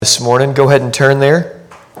This morning. Go ahead and turn there.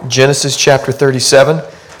 Genesis chapter 37.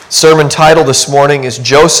 Sermon title this morning is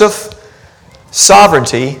Joseph,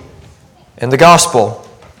 Sovereignty, and the Gospel.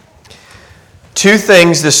 Two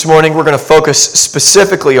things this morning we're going to focus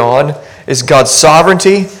specifically on is God's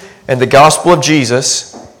sovereignty and the gospel of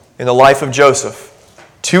Jesus in the life of Joseph.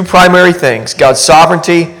 Two primary things, God's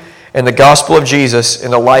sovereignty and the gospel of Jesus in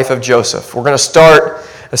the life of Joseph. We're going to start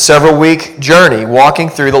a several-week journey walking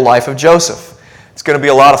through the life of Joseph. It's going to be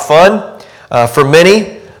a lot of fun for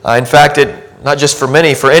many. In fact, not just for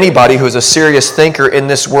many, for anybody who is a serious thinker in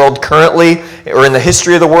this world currently, or in the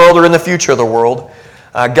history of the world, or in the future of the world.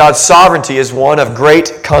 God's sovereignty is one of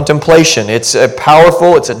great contemplation. It's a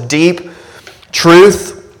powerful, it's a deep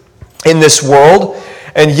truth in this world,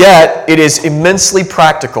 and yet it is immensely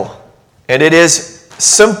practical, and it is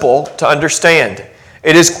simple to understand.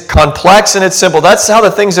 It is complex and it's simple. That's how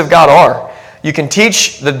the things of God are. You can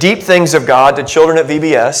teach the deep things of God to children at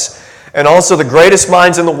VBS, and also the greatest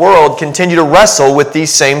minds in the world continue to wrestle with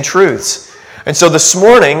these same truths. And so this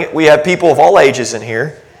morning, we have people of all ages in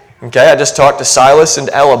here. Okay, I just talked to Silas and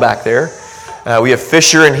Ella back there. We have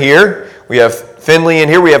Fisher in here. We have Finley in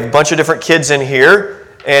here. We have a bunch of different kids in here.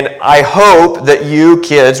 And I hope that you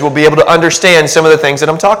kids will be able to understand some of the things that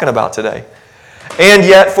I'm talking about today. And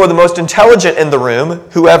yet, for the most intelligent in the room,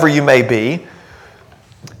 whoever you may be,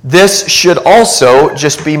 this should also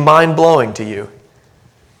just be mind-blowing to you.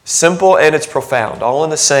 Simple and it's profound, all in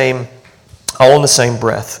the same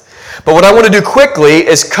breath. But what I want to do quickly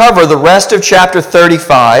is cover the rest of chapter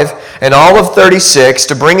 35 and all of 36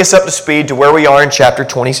 to bring us up to speed to where we are in chapter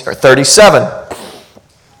 37.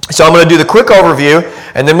 So I'm going to do the quick overview,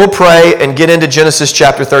 and then we'll pray and get into Genesis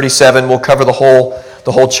chapter 37. We'll cover the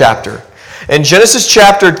whole chapter. In Genesis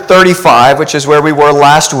chapter 35, which is where we were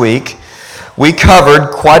last week, we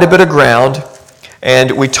covered quite a bit of ground,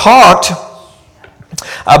 and we talked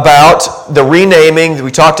about the renaming.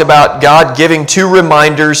 We talked about God giving two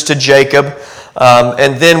reminders to Jacob,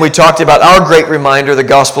 and then we talked about our great reminder, the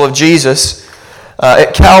gospel of Jesus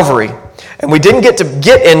at Calvary. And we didn't get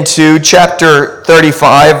into chapter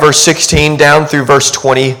 35, verse 16, down through verse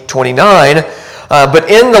 29. But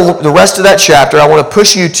in the rest of that chapter, I want to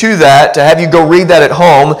push you to that, to have you go read that at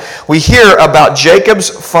home. We hear about Jacob's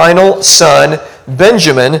final son,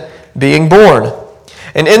 Benjamin, being born.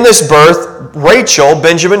 And in this birth, Rachel,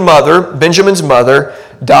 Benjamin's mother,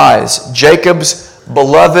 dies. Jacob's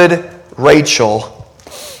beloved Rachel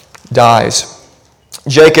dies.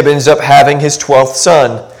 Jacob ends up having his 12th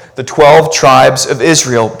son, the 12 tribes of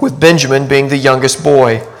Israel, with Benjamin being the youngest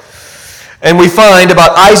boy. And we find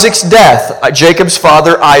about Isaac's death, Jacob's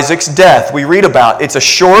father Isaac's death. We read about it's a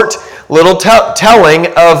short little telling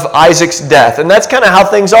of Isaac's death. And that's kind of how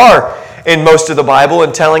things are in most of the Bible,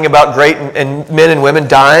 and telling about great men and women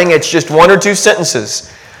dying. It's just one or two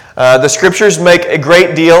sentences. The Scriptures make a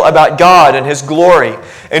great deal about God and His glory.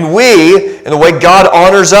 And the way God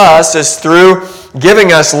honors us is through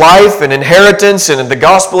giving us life and inheritance and the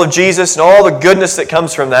gospel of Jesus and all the goodness that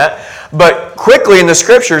comes from that. But quickly in the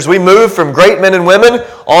Scriptures, we move from great men and women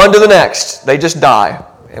on to the next. They just die,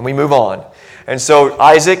 and we move on. And so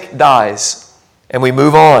Isaac dies, and we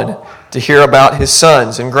move on to hear about his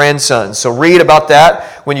sons and grandsons. So read about that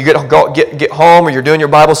when you get home, or you're doing your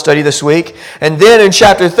Bible study this week. And then in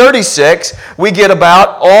chapter 36, we get to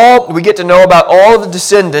know about all of the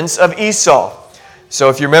descendants of Esau. So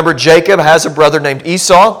if you remember, Jacob has a brother named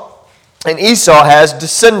Esau, and Esau has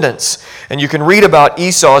descendants. And you can read about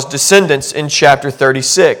Esau's descendants in chapter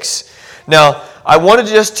 36. Now, I wanted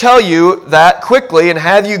to just tell you that quickly and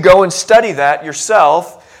have you go and study that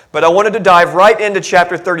yourself. But I wanted to dive right into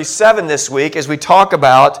chapter 37 this week as we talking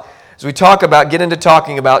about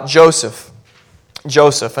Joseph.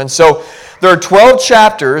 And so there are 12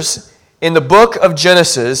 chapters in the book of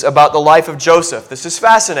Genesis about the life of Joseph. This is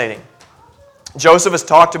fascinating. Joseph is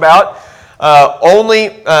talked about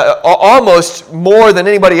almost more than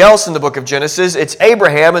anybody else in the book of Genesis. It's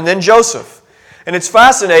Abraham and then Joseph. And it's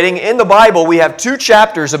fascinating. In the Bible, we have 2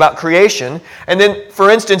 chapters about creation. And then, for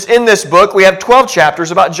instance, in this book, we have 12 chapters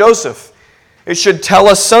about Joseph. It should tell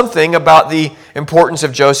us something about the importance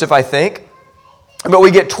of Joseph, I think. But we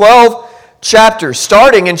get 12 chapters,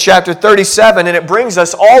 starting in chapter 37, and it brings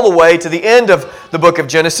us all the way to the end of the book of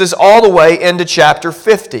Genesis, all the way into chapter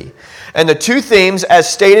 50. And the two themes,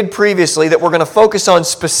 as stated previously, that we're going to focus on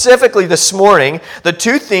specifically this morning, the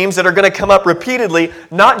two themes that are going to come up repeatedly,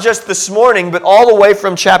 not just this morning, but all the way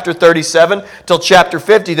from chapter 37 till chapter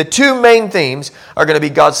 50, the two main themes are going to be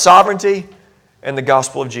God's sovereignty and the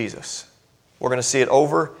gospel of Jesus. We're going to see it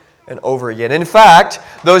over and over again. In fact,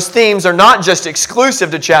 those themes are not just exclusive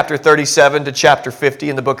to chapter 37 to chapter 50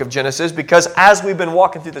 in the book of Genesis, because as we've been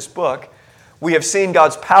walking through this book, we have seen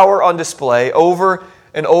God's power on display over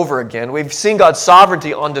and over again. We've seen God's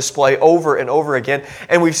sovereignty on display over and over again.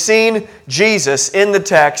 And we've seen Jesus in the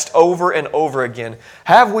text over and over again.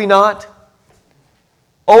 Have we not?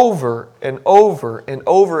 Over and over and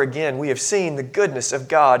over again, we have seen the goodness of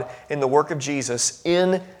God in the work of Jesus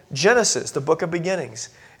in Genesis, the book of beginnings.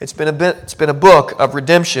 It's been a book of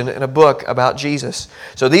redemption and a book about Jesus.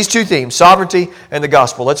 So these two themes, sovereignty and the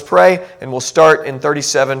gospel. Let's pray, and we'll start in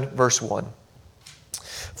 37, verse 1.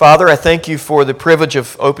 Father, I thank you for the privilege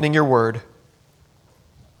of opening your word.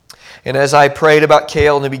 And as I prayed about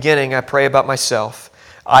Cale in the beginning, I pray about myself.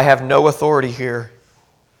 I have no authority here.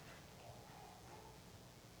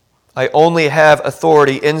 I only have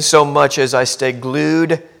authority in so much as I stay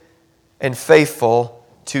glued and faithful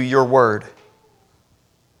to your word.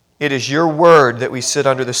 It is your word that we sit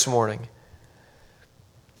under this morning.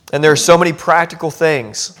 And there are so many practical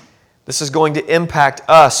things. This is going to impact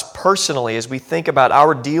us personally as we think about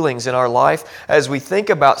our dealings in our life, as we think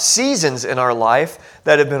about seasons in our life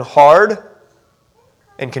that have been hard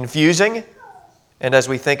and confusing, and as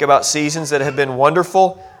we think about seasons that have been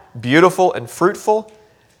wonderful, beautiful, and fruitful.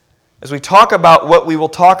 As we talk about what we will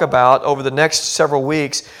talk about over the next several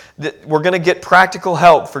weeks, that we're going to get practical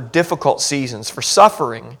help for difficult seasons, for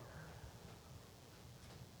suffering.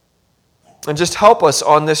 And just help us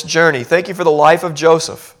on this journey. Thank you for the life of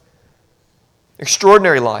Joseph.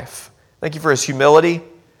 Extraordinary life. Thank you for his humility.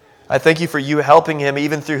 I thank you for you helping him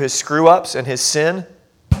even through his screw-ups and his sin,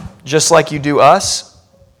 just like you do us.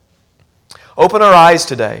 Open our eyes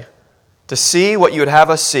today to see what you would have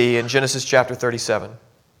us see in Genesis chapter 37.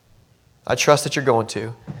 I trust that you're going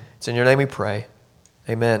to. It's in your name we pray.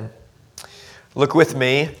 Amen. Look with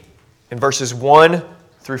me in verses 1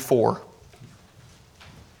 through 4.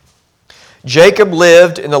 Jacob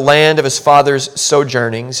lived in the land of his father's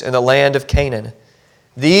sojournings, in the land of Canaan.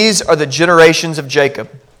 These are the generations of Jacob.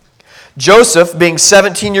 Joseph, being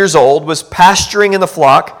 17 years old, was pasturing in the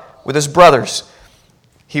flock with his brothers.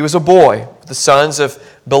 He was a boy, the sons of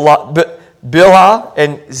Bilhah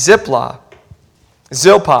and Zilpah,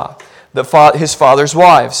 his father's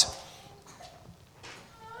wives.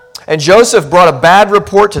 And Joseph brought a bad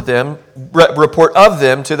report of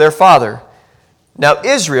them to their father. Now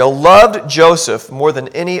Israel loved Joseph more than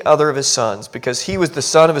any other of his sons, because he was the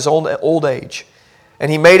son of his old age.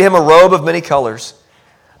 And he made him a robe of many colors.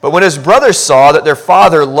 But when his brothers saw that their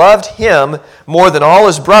father loved him more than all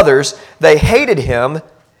his brothers, they hated him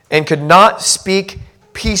and could not speak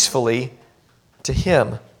peacefully to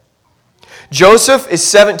him. Joseph is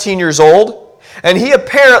 17 years old, and he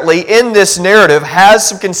apparently, in this narrative, has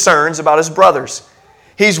some concerns about his brothers.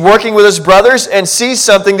 He's working with his brothers and sees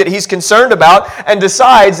something that he's concerned about and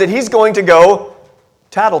decides that he's going to go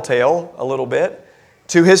tattletale a little bit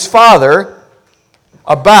to his father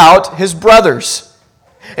about his brothers.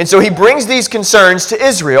 And so he brings these concerns to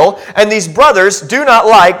Israel, and these brothers do not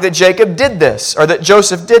like that Jacob did this, or that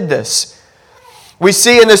Joseph did this. We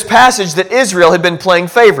see in this passage that Israel had been playing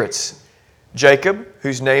favorites. Jacob,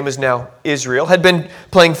 whose name is now Israel, had been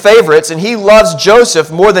playing favorites, and he loves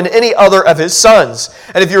Joseph more than any other of his sons.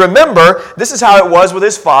 And if you remember, this is how it was with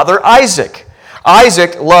his father Isaac.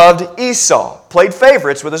 Isaac loved Esau, played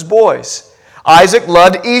favorites with his boys. Isaac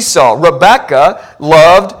loved Esau. Rebekah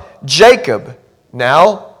loved Jacob.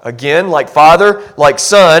 Now, again, like father, like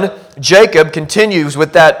son, Jacob continues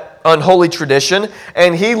with that unholy tradition,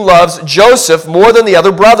 and he loves Joseph more than the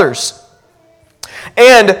other brothers.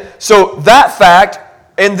 And so that fact,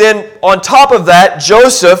 and then on top of that,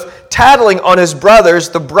 Joseph tattling on his brothers,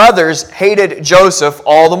 the brothers hated Joseph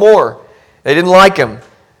all the more. They didn't like him.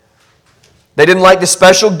 They didn't like the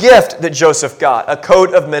special gift that Joseph got, a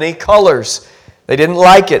coat of many colors. They didn't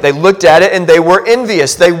like it. They looked at it and they were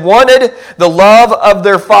envious. They wanted the love of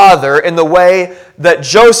their father in the way that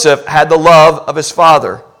Joseph had the love of his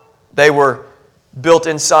father. They were built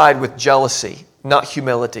inside with jealousy, not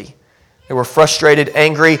humility. They were frustrated,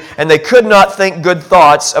 angry, and they could not think good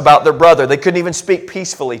thoughts about their brother. They couldn't even speak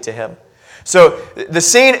peacefully to him. So the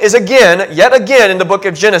scene is yet again in the book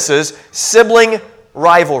of Genesis, sibling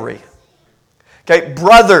rivalry. Okay,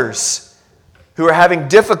 brothers who are having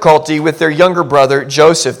difficulty with their younger brother,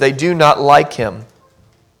 Joseph. They do not like him.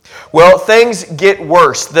 Well, things get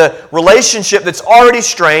worse. The relationship that's already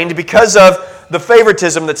strained because of the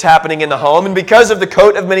favoritism that's happening in the home, and because of the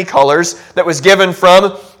coat of many colors that was given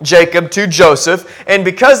from Jacob to Joseph, and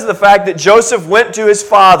because of the fact that Joseph went to his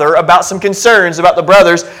father about some concerns about the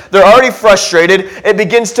brothers, they're already frustrated. It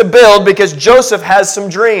begins to build because Joseph has some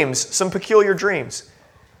dreams, some peculiar dreams.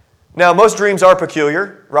 Now, most dreams are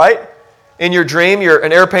peculiar, right? In your dream, you're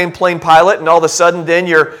an airplane pilot, and all of a sudden then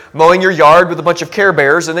you're mowing your yard with a bunch of Care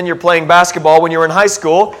Bears, and then you're playing basketball when you were in high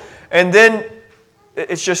school, and then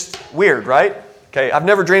it's just weird, right? Okay, I've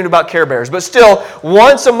never dreamed about Care Bears, but still,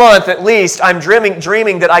 once a month at least, I'm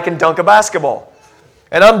dreaming that I can dunk a basketball.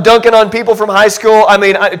 And I'm dunking on people from high school. I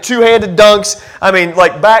mean, two-handed dunks. I mean,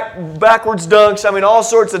 like backwards dunks. I mean, all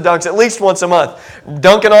sorts of dunks at least once a month.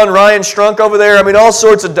 Dunking on Ryan Strunk over there. I mean, all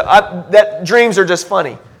sorts of that dreams are just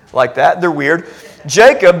funny like that. They're weird.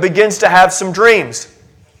 Jacob begins to have some dreams.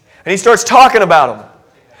 And he starts talking about them.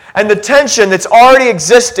 And the tension that's already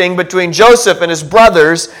existing between Joseph and his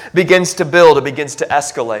brothers begins to build. It begins to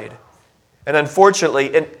escalate. And unfortunately,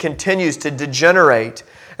 it continues to degenerate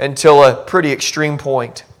until a pretty extreme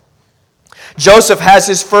point. Joseph has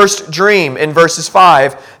his first dream in verses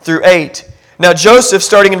 5 through 8. Now Joseph,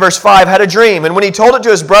 starting in verse 5, had a dream, and when he told it to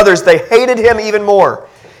his brothers, they hated him even more.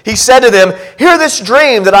 He said to them, "Hear this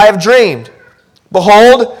dream that I have dreamed.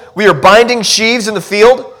 Behold, we are binding sheaves in the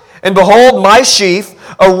field, and behold, my sheaf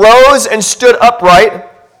arose and stood upright,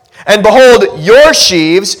 and behold, your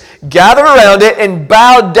sheaves gathered around it and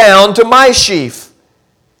bowed down to my sheaf."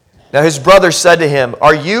 Now his brothers said to him,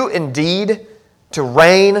 "Are you indeed to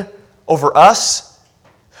reign over us?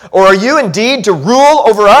 Or are you indeed to rule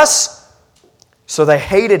over us?" So they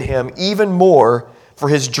hated him even more for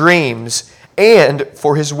his dreams and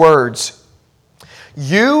for his words.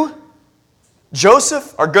 "You,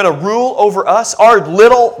 Joseph, are going to rule over us, our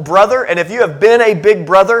little brother." And if you have been a big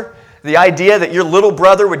brother, the idea that your little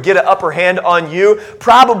brother would get an upper hand on you,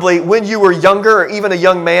 probably when you were younger or even a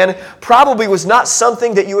young man, probably was not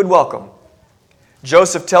something that you would welcome.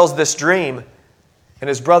 Joseph tells this dream, and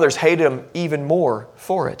his brothers hate him even more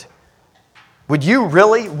for it. "Would you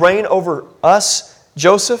really reign over us,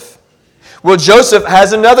 Joseph?" Well, Joseph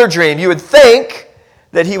has another dream. You would think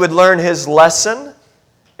that he would learn his lesson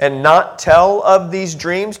and not tell of these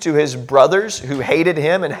dreams to his brothers who hated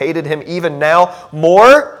him and hated him even now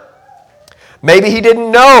more. Maybe he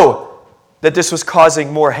didn't know that this was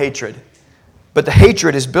causing more hatred. But the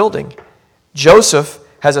hatred is building. Joseph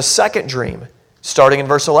has a second dream, starting in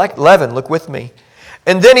verse 11. Look with me.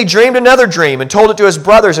 "And then he dreamed another dream and told it to his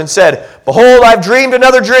brothers and said, 'Behold, I've dreamed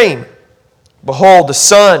another dream. Behold, the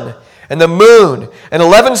sun and the moon and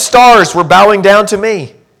 11 stars were bowing down to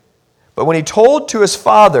me.' But when he told it to his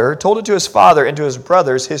father and to his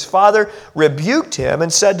brothers, his father rebuked him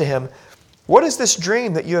and said to him, 'What is this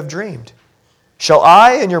dream that you have dreamed? Shall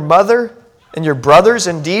I and your mother and your brothers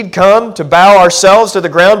indeed come to bow ourselves to the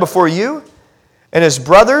ground before you?' And his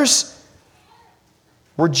brothers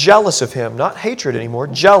were jealous of him," not hatred anymore,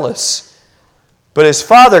 jealous. "But his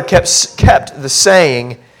father kept the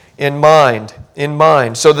saying in mind.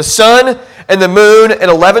 So the sun and the moon and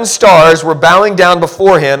 11 stars were bowing down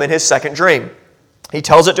before him in his second dream. He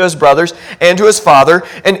tells it to his brothers and to his father,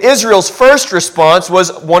 and Israel's first response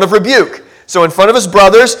was one of rebuke. So in front of his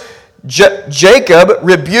brothers, Jacob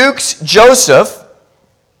rebukes Joseph,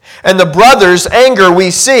 and the brothers' anger, we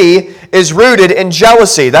see, is rooted in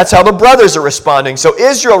jealousy. That's how the brothers are responding. So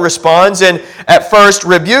Israel responds in, at first,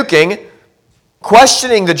 rebuking,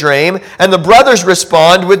 questioning the dream, and the brothers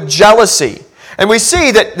respond with jealousy. And we see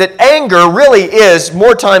that anger really is,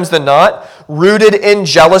 more times than not, rooted in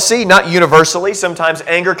jealousy, not universally. Sometimes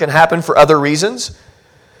anger can happen for other reasons.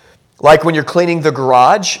 Like when you're cleaning the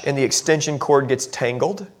garage and the extension cord gets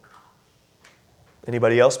tangled.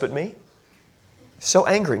 Anybody else but me? So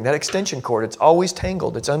angering, that extension cord. It's always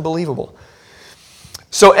tangled. It's unbelievable.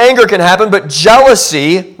 So anger can happen, but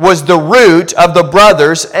jealousy was the root of the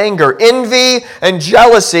brothers' anger. Envy and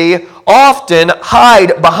jealousy often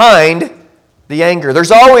hide behind the anger.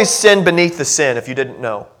 There's always sin beneath the sin, if you didn't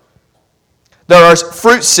know. There are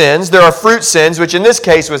fruit sins, which in this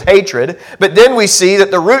case was hatred, but then we see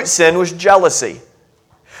that the root sin was jealousy.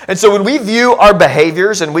 And so when we view our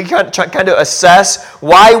behaviors and we kind of assess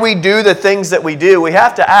why we do the things that we do, we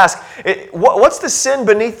have to ask, what's the sin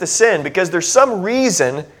beneath the sin? Because there's some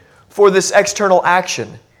reason for this external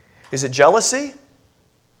action. Is it jealousy?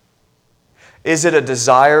 Is it a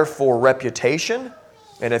desire for reputation?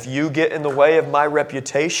 And if you get in the way of my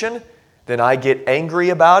reputation, then I get angry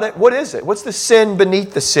about it? What is it? What's the sin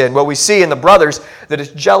beneath the sin? Well, we see in the brothers that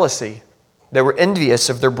it's jealousy. They were envious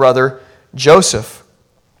of their brother Joseph.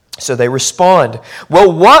 So they respond.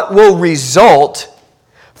 Well, what will result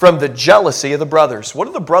from the jealousy of the brothers? What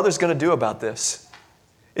are the brothers going to do about this?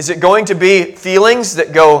 Is it going to be feelings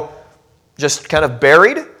that go just kind of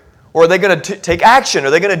buried? Or are they going to take action?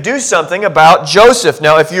 Are they going to do something about Joseph?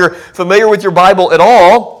 Now, if you're familiar with your Bible at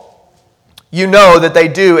all, you know that they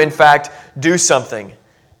do, in fact, do something.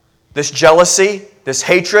 This jealousy this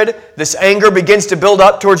hatred, this anger begins to build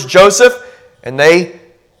up towards Joseph, and they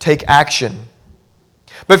take action.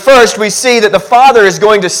 But first, we see that the father is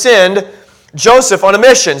going to send Joseph on a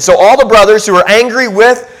mission. So all the brothers who are angry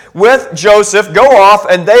with Joseph go off,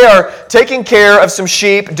 and they are taking care of some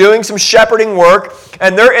sheep, doing some shepherding work,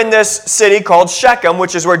 and they're in this city called Shechem,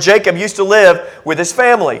 which is where Jacob used to live with his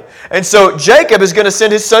family. And so Jacob is going to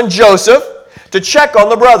send his son Joseph to check on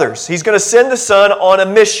the brothers. He's going to send the son on a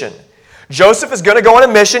mission. Joseph is going to go on a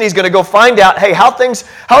mission. He's going to go find out, hey, how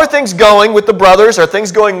are things going with the brothers? Are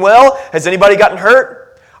things going well? Has anybody gotten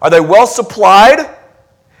hurt? Are they well supplied?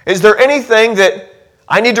 Is there anything that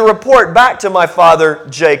I need to report back to my father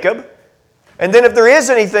Jacob? And then if there is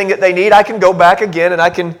anything that they need, I can go back again and I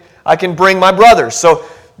can bring my brothers. So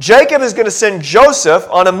Jacob is going to send Joseph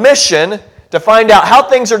on a mission to find out how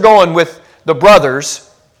things are going with the brothers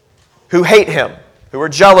who hate him, who are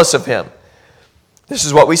jealous of him. This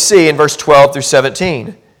is what we see in verse 12 through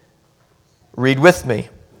 17. Read with me.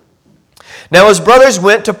 Now his brothers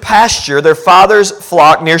went to pasture their father's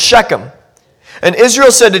flock near Shechem. And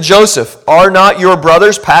Israel said to Joseph, "Are not your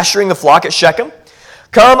brothers pasturing the flock at Shechem?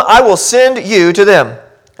 Come, I will send you to them."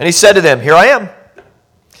 And he said to them, "Here I am."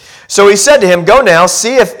 So he said to him, "Go now,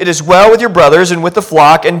 see if it is well with your brothers and with the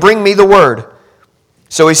flock, and bring me the word."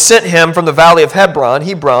 So he sent him from the valley of Hebron,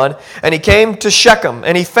 and he came to Shechem,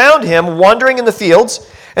 and he found him wandering in the fields.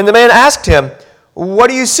 And the man asked him, "What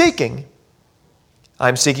are you seeking?" "I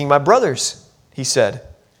am seeking my brothers," he said.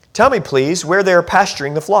 "Tell me, please, where they are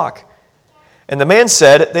pasturing the flock." And the man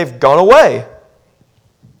said, "They've gone away.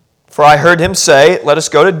 For I heard him say, 'Let us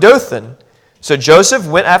go to Dothan.'" So Joseph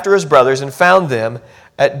went after his brothers and found them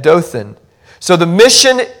at Dothan. So the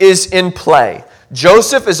mission is in play.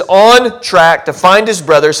 Joseph is on track to find his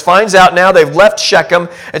brothers, finds out now they've left Shechem,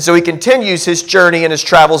 and so he continues his journey and his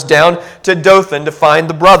travels down to Dothan to find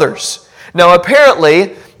the brothers. Now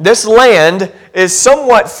apparently, this land is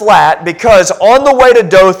somewhat flat because on the way to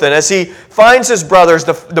Dothan, as he finds his brothers,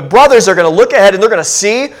 the brothers are going to look ahead and they're going to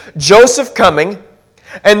see Joseph coming,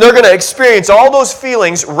 and they're going to experience all those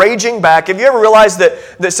feelings raging back. Have you ever realized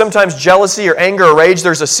that sometimes jealousy or anger or rage,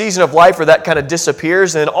 there's a season of life where that kind of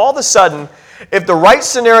disappears, and then all of a sudden, if the right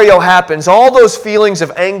scenario happens, all those feelings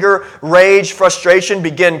of anger, rage, frustration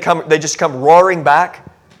they just come roaring back?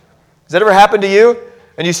 Has that ever happened to you?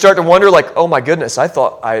 And you start to wonder, like, oh my goodness, I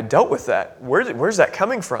thought I had dealt with that. Where's that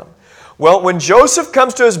coming from? Well, when Joseph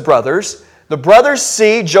comes to his brothers, the brothers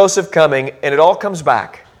see Joseph coming, and it all comes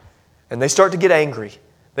back. And they start to get angry.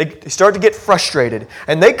 They start to get frustrated.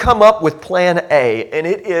 And they come up with plan A. And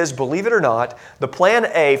it is, believe it or not, the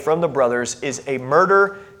plan A from the brothers is a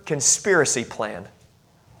murder conspiracy plan.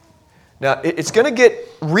 Now, it's going to get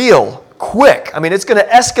real quick. I mean, it's going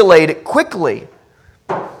to escalate quickly.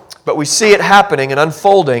 But we see it happening and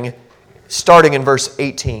unfolding starting in verse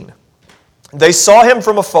 18. They saw him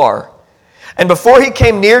from afar, and before he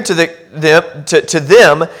came near to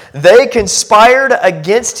them, they conspired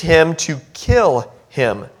against him to kill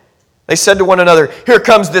him. They said to one another, "Here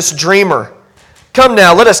comes this dreamer. Come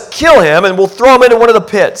now, let us kill him, and we'll throw him into one of the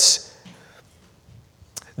pits.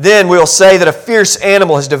 Then we'll say that a fierce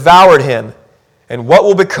animal has devoured him. And what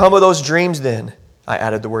will become of those dreams then?" I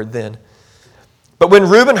added the word "then." But when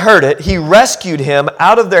Reuben heard it, he rescued him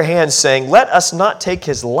out of their hands, saying, "Let us not take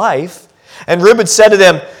his life." And Reuben said to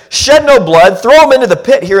them, "Shed no blood, throw him into the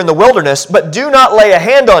pit here in the wilderness, but do not lay a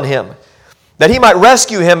hand on him, that he might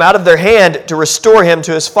rescue him out of their hand to restore him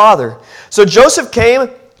to his father." So Joseph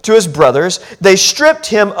came to his brothers. They stripped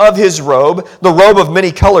him of his robe, the robe of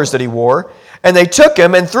many colors that he wore, and they took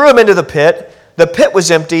him and threw him into the pit. The pit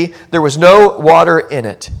was empty. There was no water in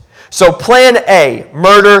it. So plan A,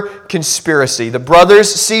 murder conspiracy. The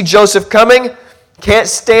brothers see Joseph coming, can't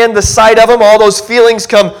stand the sight of him. All those feelings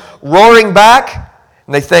come roaring back,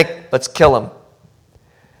 and they think, let's kill him.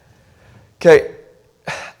 Okay,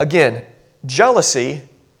 again, jealousy,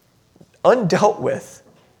 undealt with,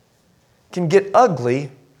 can get ugly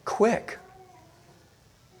quick.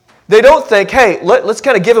 They don't think, hey, let's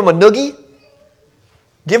kind of give him a noogie,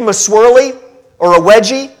 give him a swirly or a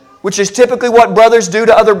wedgie, which is typically what brothers do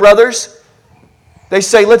to other brothers. They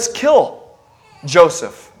say, let's kill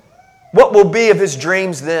Joseph. What will be of his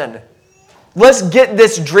dreams then? Let's get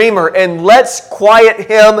this dreamer and let's quiet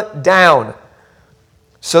him down.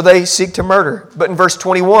 So they seek to murder. But in verse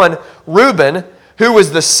 21, Reuben, who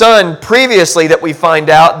was the son previously that we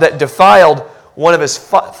find out that defiled one of his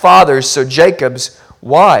fathers, so Jacob's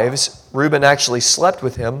wives, Reuben actually slept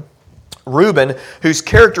with him. Reuben, whose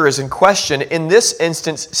character is in question, in this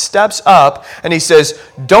instance steps up and he says,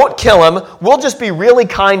 don't kill him. We'll just be really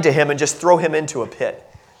kind to him and just throw him into a pit.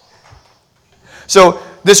 So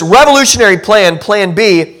this revolutionary plan, Plan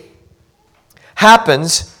B,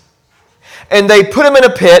 happens, and they put him in a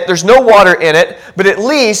pit. There's no water in it, but at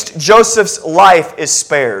least Joseph's life is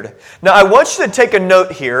spared. Now, I want you to take a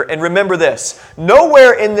note here and remember this.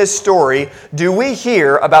 Nowhere in this story do we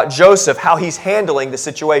hear about Joseph, how he's handling the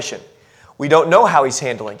situation. We don't know how he's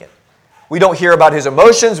handling it. We don't hear about his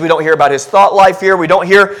emotions. We don't hear about his thought life here. We don't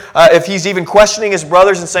hear if he's even questioning his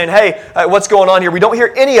brothers and saying, hey, what's going on here? We don't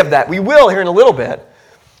hear any of that. We will here in a little bit.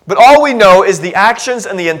 But all we know is the actions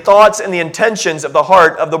and the thoughts and the intentions of the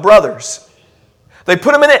heart of the brothers. They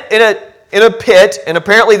put him in a pit, and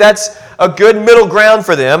apparently that's a good middle ground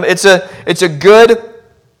for them. It's a good,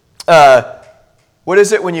 what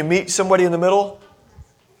is it when you meet somebody in the middle?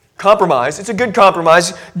 Compromise. It's a good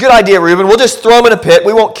compromise. Good idea, Reuben. We'll just throw him in a pit.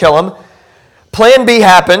 We won't kill him. Plan B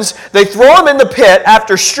happens. They throw him in the pit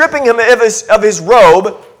after stripping him of his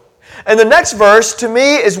robe. And the next verse, to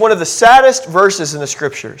me, is one of the saddest verses in the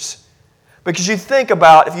Scriptures. Because if you think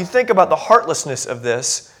about the heartlessness of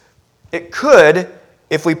this, it could,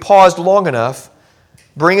 if we paused long enough,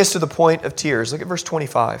 bring us to the point of tears. Look at verse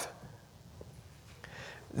 25.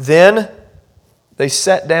 Then they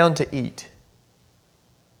sat down to eat.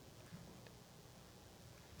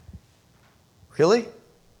 Really?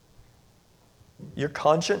 Your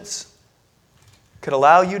conscience could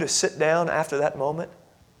allow you to sit down after that moment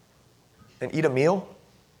and eat a meal?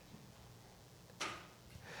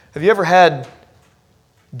 Have you ever had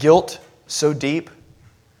guilt so deep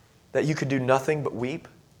that you could do nothing but weep?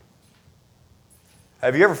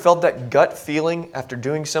 Have you ever felt that gut feeling after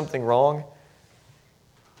doing something wrong?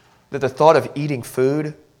 That the thought of eating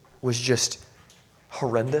food was just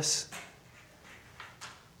horrendous?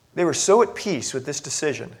 They were so at peace with this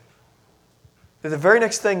decision that the very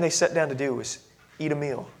next thing they sat down to do was eat a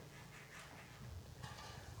meal.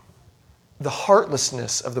 The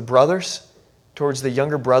heartlessness of the brothers towards the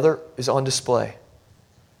younger brother is on display.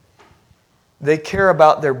 They care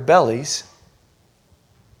about their bellies,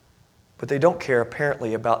 but they don't care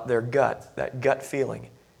apparently about their gut, that gut feeling.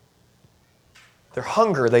 Their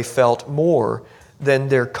hunger they felt more than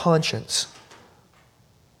their conscience.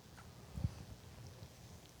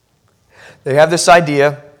 They have this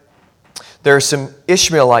idea. There are some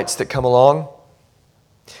Ishmaelites that come along.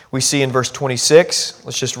 We see in verse 26,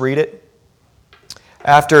 let's just read it.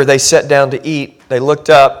 After they sat down to eat, they looked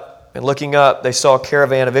up, and looking up, they saw a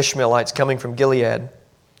caravan of Ishmaelites coming from Gilead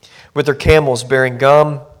with their camels bearing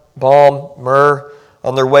gum, balm, myrrh,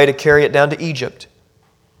 on their way to carry it down to Egypt.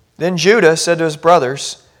 Then Judah said to his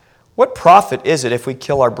brothers, "What profit is it if we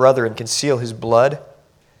kill our brother and conceal his blood?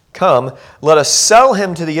 Come, let us sell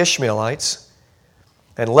him to the Ishmaelites,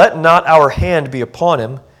 and let not our hand be upon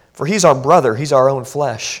him, for he's our brother, he's our own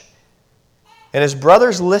flesh." And his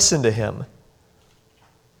brothers listened to him.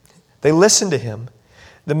 They listened to him.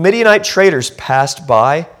 The Midianite traders passed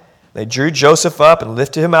by. They drew Joseph up and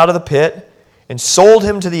lifted him out of the pit and sold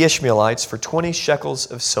him to the Ishmaelites for 20 shekels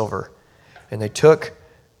of silver. And they took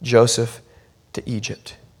Joseph to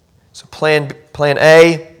Egypt. So plan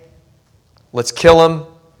A, let's kill him.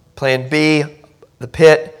 Plan B, the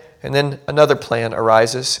pit. And then another plan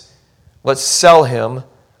arises. Let's sell him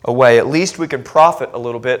away. At least we can profit a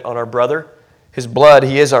little bit on our brother. His blood,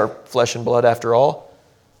 he is our flesh and blood after all.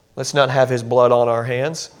 Let's not have his blood on our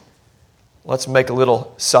hands. Let's make a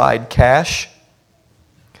little side cash.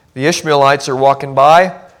 The Ishmaelites are walking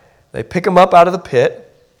by. They pick him up out of the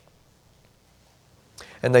pit,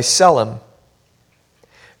 and they sell him.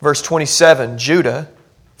 Verse 27, Judah,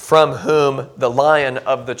 from whom the Lion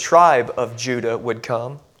of the tribe of Judah would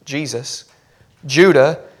come, Jesus,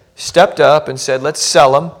 Judah stepped up and said, let's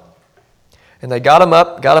sell him. And they got him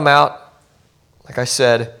up, got him out, like I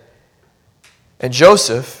said. And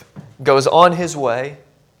Joseph goes on his way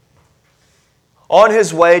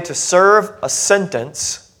to serve a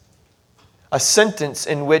sentence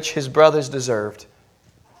in which his brothers deserved.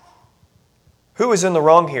 Who was in the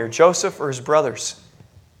wrong here, Joseph or his brothers?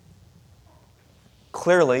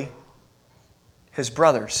 Clearly, his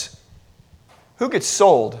brothers. Who gets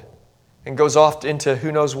sold and goes off into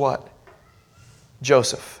who knows what?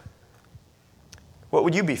 Joseph. What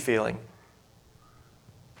would you be feeling?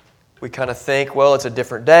 We kind of think, well, it's a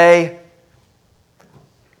different day.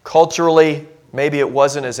 Culturally, maybe it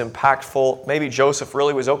wasn't as impactful. Maybe Joseph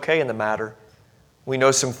really was okay in the matter. We know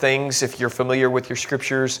some things, if you're familiar with your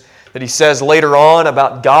scriptures, that he says later on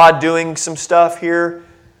about God doing some stuff here.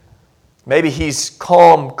 Maybe he's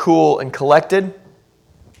calm, cool, and collected.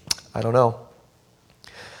 I don't know.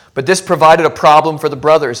 But this provided a problem for the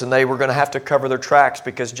brothers, and they were going to have to cover their tracks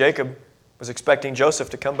because Jacob was expecting Joseph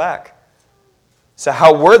to come back. So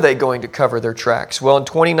how were they going to cover their tracks? Well, in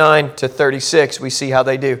 29 to 36, we see how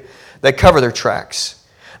they do. They cover their tracks.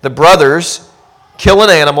 The brothers kill an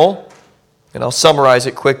animal, and I'll summarize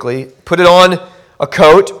it quickly, put it on a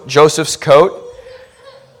coat, Joseph's coat,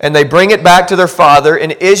 and they bring it back to their father,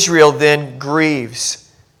 and Israel then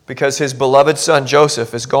grieves because his beloved son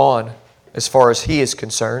Joseph is gone as far as he is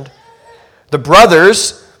concerned. The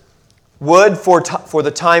brothers would, for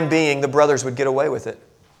the time being, the brothers would get away with it.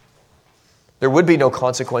 There would be no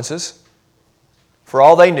consequences. For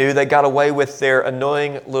all they knew, they got away with their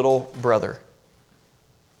annoying little brother.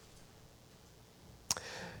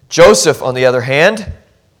 Joseph, on the other hand,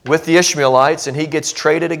 with the Ishmaelites, and he gets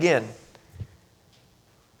traded again.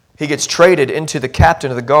 He gets traded into the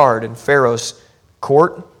captain of the guard in Pharaoh's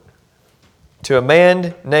court to a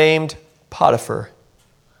man named Potiphar.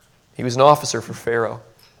 He was an officer for Pharaoh.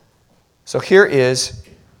 So here is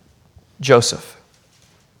Joseph.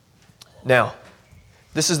 Now,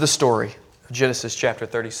 this is the story of Genesis chapter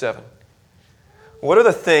 37. What are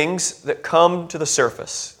the things that come to the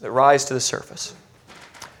surface, that rise to the surface?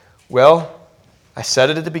 Well, I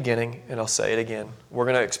said it at the beginning, and I'll say it again. We're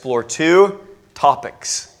going to explore two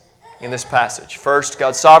topics in this passage. First,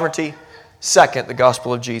 God's sovereignty. Second, the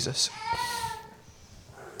gospel of Jesus.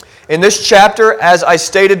 In this chapter, as I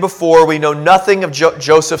stated before, we know nothing of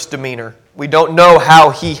Joseph's demeanor. We don't know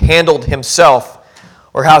how he handled himself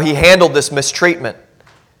or how he handled this mistreatment.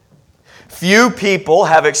 Few people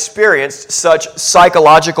have experienced such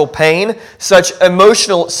psychological pain, such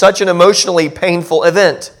an emotionally painful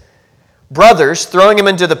event. Brothers throwing him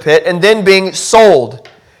into the pit and then being sold.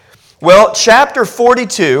 Well, chapter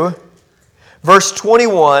 42, verse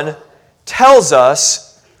 21 tells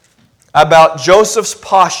us about Joseph's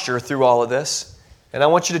posture through all of this. And I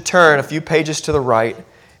want you to turn a few pages to the right,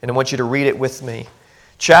 and I want you to read it with me.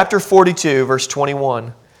 Chapter 42, verse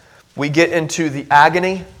 21. We get into the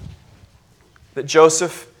agony that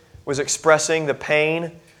Joseph was expressing, the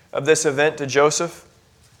pain of this event to Joseph.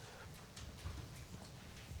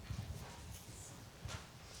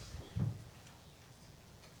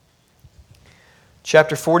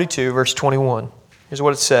 Chapter 42, verse 21. Here's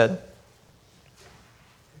what it said.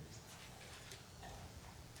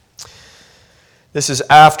 This is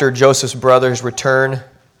after Joseph's brothers return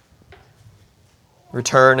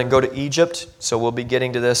and go to Egypt. So we'll be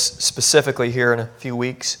getting to this specifically here in a few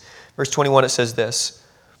weeks. Verse 21, it says this.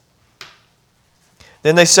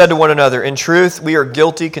 Then they said to one another, "In truth, we are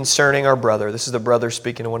guilty concerning our brother." This is the brothers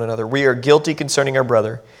speaking to one another. "We are guilty concerning our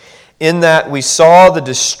brother, in that we saw the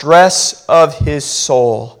distress of his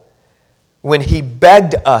soul when he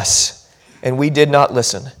begged us, and we did not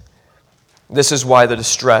listen. This is why the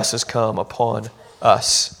distress has come upon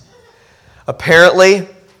us." Apparently,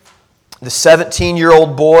 the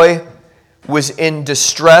 17-year-old boy was in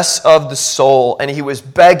distress of the soul, and he was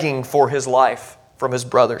begging for his life from his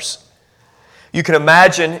brothers. You can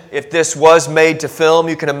imagine, if this was made to film,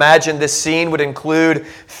 you can imagine this scene would include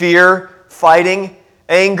fear, fighting,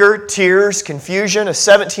 anger, tears, confusion. A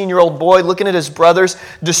 17-year-old boy looking at his brothers,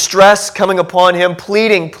 distress coming upon him,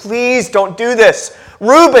 pleading, "Please don't do this.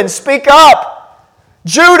 Reuben, speak up.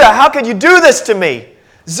 Judah, how could you do this to me?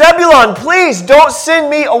 Zebulun, please don't send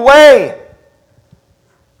me away.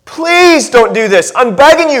 Please don't do this. I'm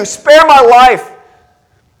begging you, spare my life.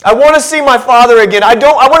 I want to see my father again. I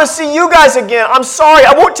want to see you guys again. I'm sorry.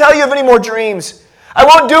 I won't tell you of any more dreams. I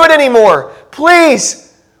won't do it anymore.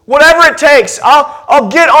 Please, whatever it takes, I'll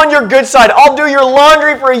get on your good side. I'll do your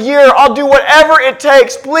laundry for a year. I'll do whatever it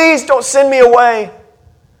takes. Please don't send me away."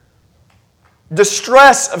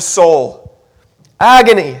 Distress of soul.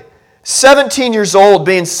 Agony. 17 years old,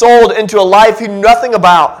 being sold into a life he knew nothing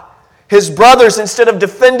about. His brothers, instead of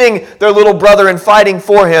defending their little brother and fighting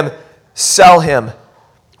for him, sell him,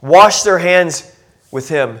 wash their hands with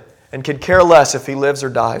him, and could care less if he lives or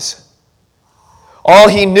dies. All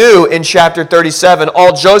he knew in chapter 37,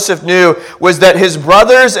 all Joseph knew, was that his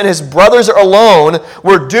brothers and his brothers alone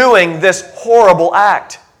were doing this horrible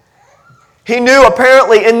act. He knew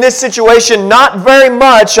apparently in this situation not very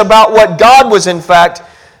much about what God was in fact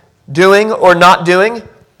doing or not doing.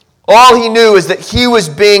 All he knew is that he was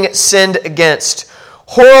being sinned against.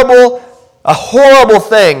 A horrible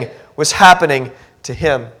thing was happening to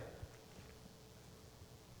him.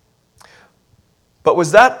 But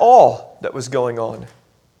was that all that was going on?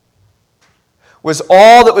 Was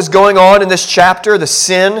all that was going on in this chapter the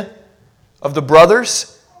sin of the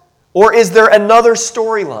brothers? Or is there another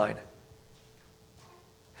storyline?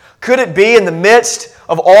 Could it be in the midst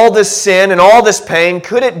of all this sin and all this pain,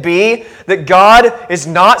 could it be that God is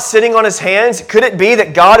not sitting on His hands? Could it be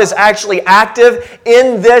that God is actually active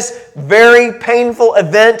in this very painful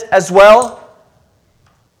event as well?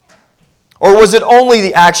 Or was it only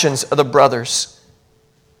the actions of the brothers?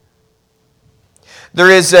 There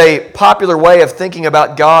is a popular way of thinking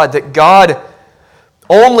about God, that God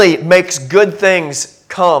only makes good things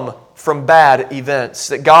come from bad events.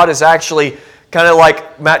 That God is actually, kind of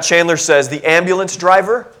like Matt Chandler says, the ambulance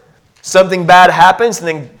driver. Something bad happens, and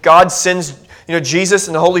then God sends Jesus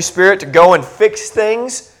and the Holy Spirit to go and fix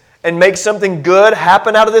things and make something good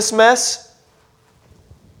happen out of this mess.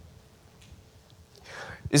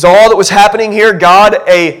 Is all that was happening here God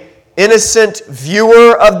an innocent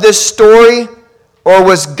viewer of this story? Or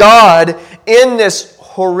was God in this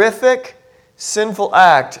horrific, sinful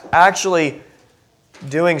act actually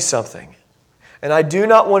doing something? And I do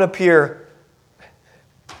not want to appear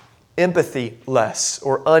empathy-less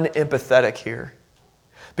or unempathetic here,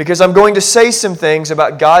 because I'm going to say some things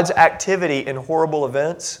about God's activity in horrible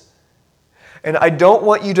events. And I don't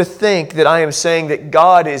want you to think that I am saying that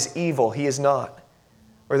God is evil. He is not.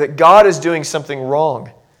 Or that God is doing something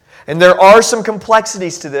wrong. And there are some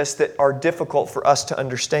complexities to this that are difficult for us to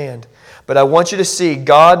understand. But I want you to see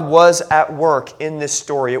God was at work in this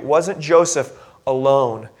story. It wasn't Joseph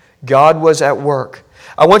alone. God was at work.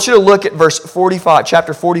 I want you to look at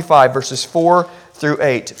chapter 45, verses 4 through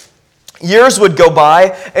 8. Years would go by,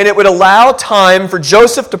 and it would allow time for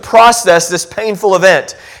Joseph to process this painful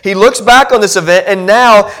event. He looks back on this event, and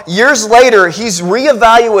now, years later, he's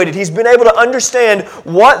reevaluated. He's been able to understand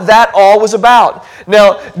what that all was about.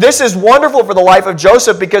 Now, this is wonderful for the life of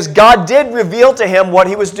Joseph, because God did reveal to him what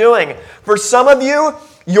he was doing. For some of you,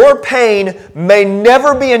 your pain may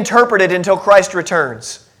never be interpreted until Christ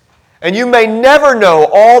returns. And you may never know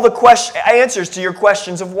all the answers to your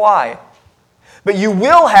questions of why. But you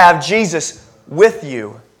will have Jesus with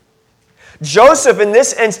you. Joseph, in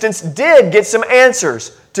this instance, did get some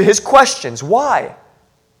answers to his questions. Why?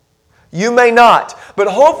 You may not. But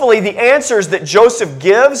hopefully the answers that Joseph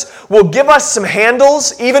gives will give us some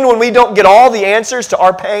handles, even when we don't get all the answers to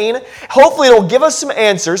our pain. Hopefully it'll give us some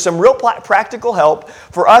answers, some real practical help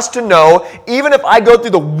for us to know, even if I go through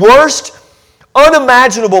the worst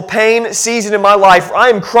unimaginable pain season in my life, I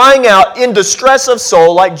am crying out in distress of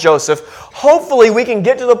soul like Joseph. Hopefully we can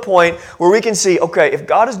get to the point where we can see, okay, if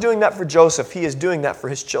God is doing that for Joseph, He is doing that for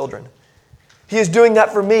His children. He is doing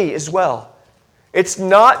that for me as well. It's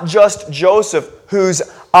not just Joseph whose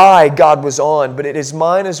eye God was on, but it is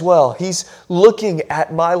mine as well. He's looking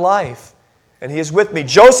at my life, and He is with me.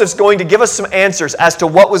 Joseph's going to give us some answers as to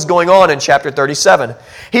what was going on in chapter 37.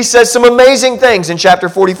 He says some amazing things in chapter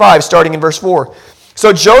 45, starting in verse 4.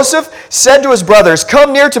 So Joseph said to his brothers,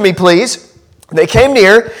 "Come near to me, please." They came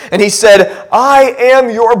near, and he said, "I am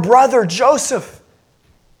your brother Joseph."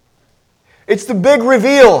 It's the big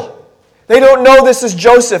reveal. They don't know this is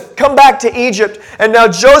Joseph. Come back to Egypt, and now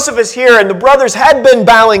Joseph is here, and the brothers had been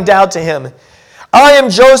bowing down to him. "I am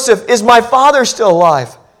Joseph. Is my father still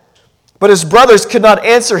alive?" But his brothers could not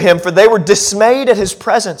answer him, for they were dismayed at his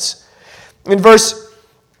presence. In verse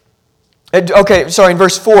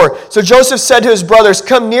 4. So Joseph said to his brothers,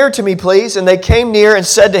 "Come near to me, please." And they came near and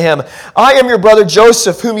said to him, "I am your brother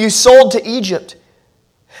Joseph, whom you sold to Egypt.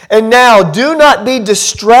 And now do not be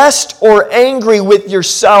distressed or angry with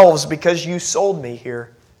yourselves because you sold me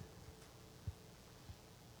here."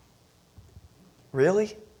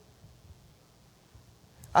 Really?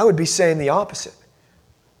 I would be saying the opposite.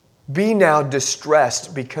 Be now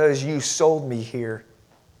distressed because you sold me here.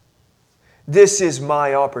 This is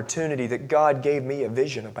my opportunity that God gave me a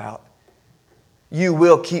vision about. You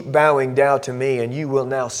will keep bowing down to me, and you will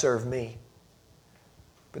now serve me.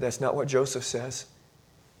 But that's not what Joseph says.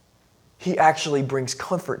 He actually brings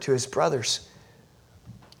comfort to his brothers.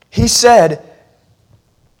 He said,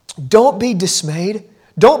 "Don't be dismayed.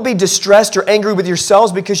 Don't be distressed or angry with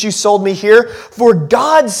yourselves because you sold me here, for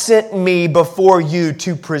God sent me before you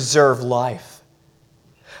to preserve life.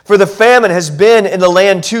 For the famine has been in the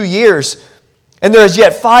land 2 years, and there is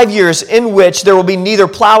yet 5 years in which there will be neither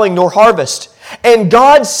plowing nor harvest. And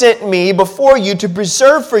God sent me before you to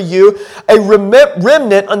preserve for you a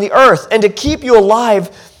remnant on the earth, and to keep you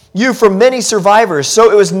alive, you from many survivors.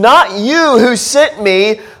 So it was not you who sent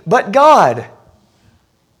me, but God."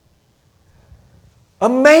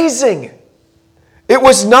 Amazing. It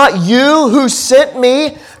was not you who sent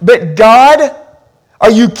me, but God? Are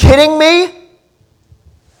you kidding me?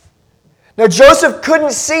 Now, Joseph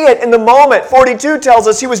couldn't see it in the moment. 42 tells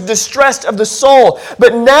us he was distressed of the soul.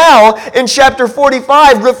 But now, in chapter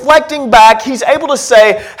 45, reflecting back, he's able to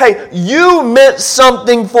say, hey, you meant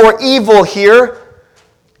something for evil here.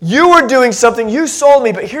 You were doing something. You sold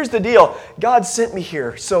me. But here's the deal. God sent me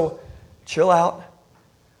here. So chill out.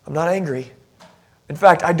 I'm not angry. In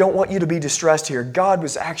fact, I don't want you to be distressed here. God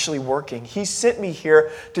was actually working. He sent me here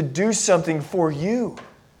to do something for you,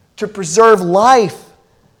 to preserve life.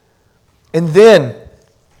 And then,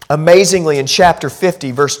 amazingly, in chapter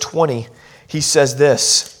 50, verse 20, he says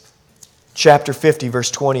this. Chapter 50, verse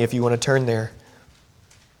 20, if you want to turn there.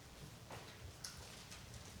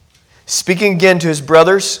 Speaking again to his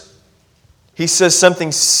brothers, he says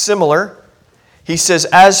something similar. He says,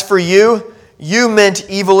 "As for you, you meant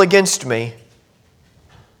evil against me."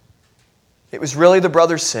 It was really the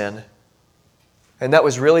brothers' sin, and that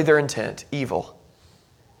was really their intent, evil.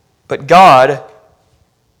 But God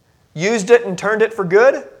used it and turned it for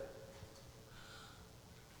good?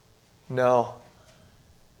 No.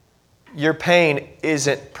 Your pain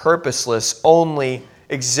isn't purposeless, only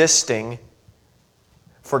existing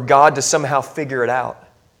for God to somehow figure it out.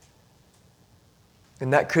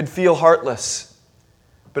 And that could feel heartless.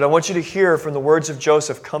 But I want you to hear from the words of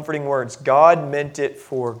Joseph, comforting words. God meant it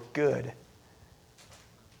for good.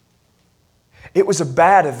 It was a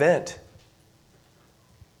bad event.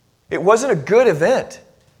 It wasn't a good event.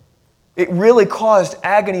 It really caused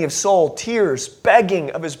agony of soul, tears,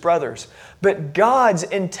 begging of his brothers. But God's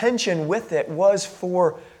intention with it was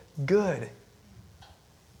for good.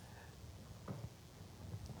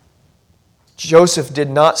 Joseph did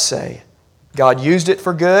not say, God used it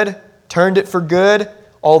for good, turned it for good,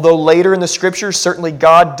 although later in the Scriptures, certainly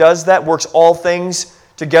God does that, works all things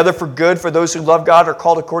together for good for those who love God, are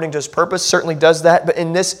called according to His purpose, certainly does that. But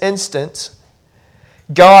in this instance,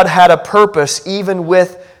 God had a purpose even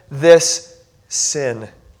with this sin.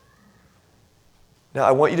 Now,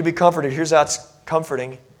 I want you to be comforted. Here's how it's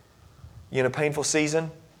comforting. You in a painful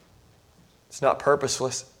season? It's not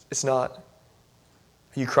purposeless. It's not.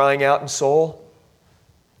 Are you crying out in soul?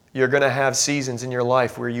 You're going to have seasons in your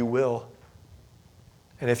life where you will.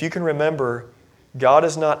 And if you can remember, God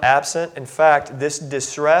is not absent. In fact, this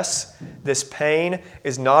distress, this pain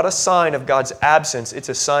is not a sign of God's absence. It's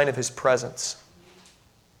a sign of His presence.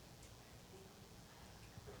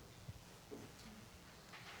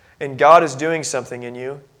 And God is doing something in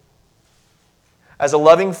you. As a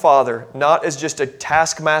loving Father, not as just a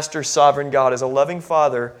taskmaster, sovereign God, as a loving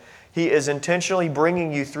Father, He is intentionally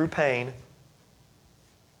bringing you through pain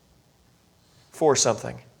for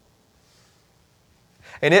something.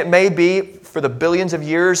 And it may be for the billions of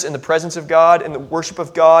years in the presence of God, in the worship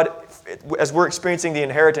of God, as we're experiencing the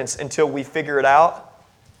inheritance until we figure it out.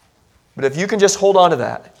 But if you can just hold on to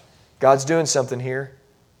that, God's doing something here.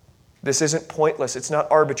 This isn't pointless. It's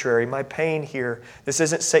not arbitrary. My pain here, this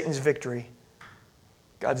isn't Satan's victory.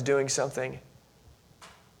 God's doing something.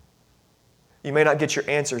 You may not get your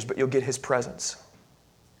answers, but you'll get His presence.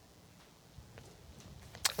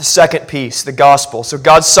 The second piece, the gospel. So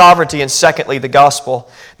God's sovereignty, and secondly, the gospel.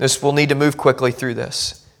 We'll need to move quickly through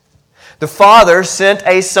this. The Father sent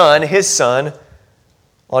a Son, His Son,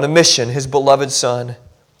 on a mission, His beloved Son.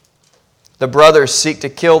 The brothers seek to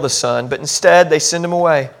kill the Son, but instead they send Him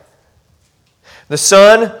away. The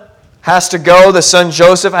Son has to go, the Son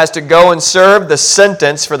Joseph has to go and serve the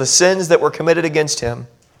sentence for the sins that were committed against him.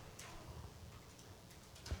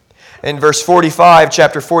 In verse 45,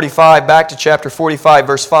 chapter 45, back to chapter 45,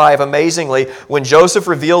 verse 5, amazingly, when Joseph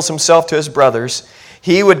reveals himself to his brothers,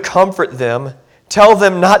 he would comfort them, tell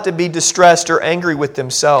them not to be distressed or angry with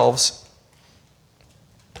themselves.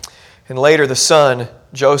 And later the son,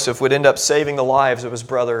 Joseph, would end up saving the lives of his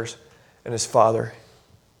brothers and his father.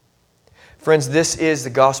 Friends, this is the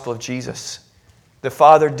gospel of Jesus. The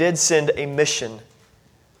Father did send a mission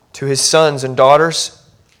to His sons and daughters.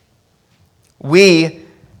 We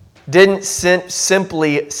didn't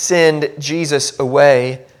simply send Jesus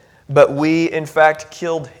away, but we, in fact,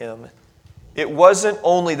 killed Him. It wasn't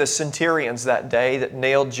only the centurions that day that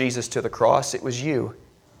nailed Jesus to the cross. It was you.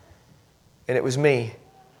 And it was me.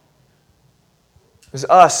 It was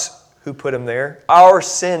us who put Him there. Our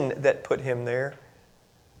sin that put Him there.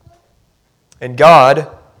 And God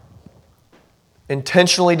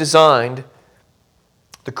intentionally designed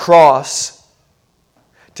the cross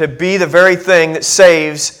to be the very thing that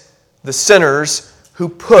saves the sinners who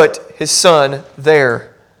put His Son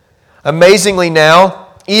there. Amazingly now,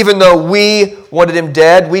 even though we wanted Him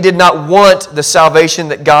dead, we did not want the salvation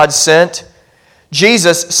that God sent.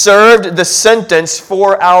 Jesus served the sentence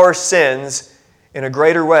for our sins in a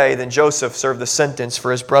greater way than Joseph served the sentence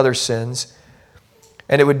for his brother's sins.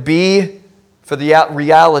 And it would be for the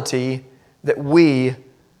reality that we,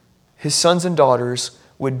 His sons and daughters,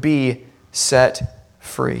 would be set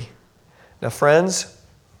free. Now, friends,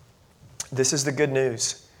 this is the good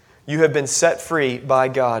news. You have been set free by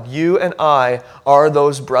God. You and I are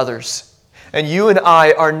those brothers. And you and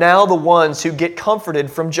I are now the ones who get comforted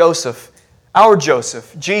from Joseph Our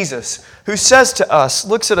Joseph, Jesus, who says to us,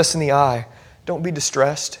 looks at us in the eye, don't be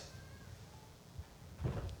distressed.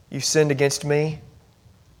 You sinned against me.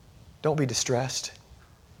 Don't be distressed.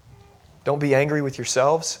 Don't be angry with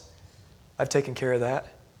yourselves. I've taken care of that.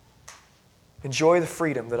 Enjoy the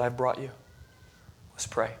freedom that I've brought you. Let's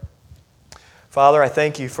pray. Father, I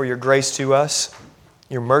thank you for your grace to us,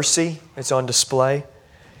 your mercy. It's on display.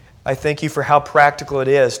 I thank you for how practical it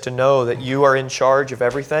is to know that you are in charge of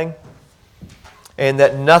everything and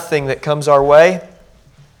that nothing that comes our way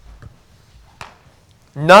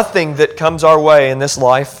in this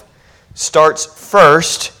life starts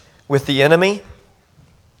first with the enemy.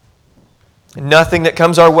 Nothing that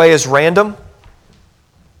comes our way is random.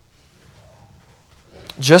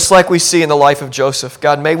 Just like we see in the life of Joseph.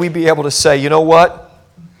 God, may we be able to say, you know what?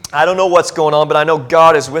 I don't know what's going on, but I know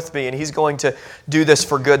God is with me and He's going to do this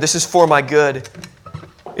for good. This is for my good.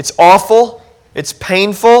 It's awful. It's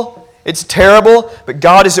painful. It's terrible. But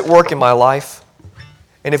God is at work in my life.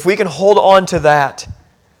 And if we can hold on to that,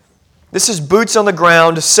 this is boots on the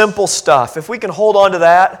ground, simple stuff. If we can hold on to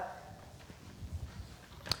that,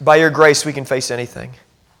 by your grace we can face anything.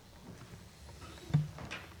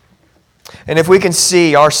 And if we can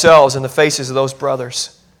see ourselves in the faces of those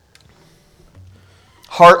brothers,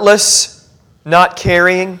 heartless, not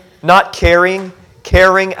caring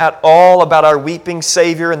at all about our weeping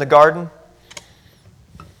Savior in the garden,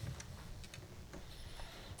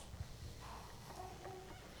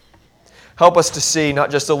 help us to see not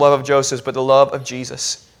just the love of Joseph, but the love of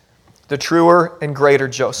Jesus, the truer and greater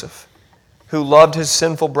Joseph, who loved his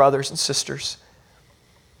sinful brothers and sisters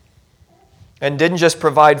and didn't just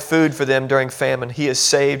provide food for them during famine. He has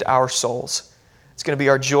saved our souls. It's going to be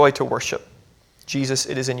our joy to worship. Jesus,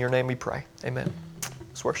 it is in your name we pray. Amen.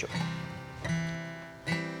 Let's worship.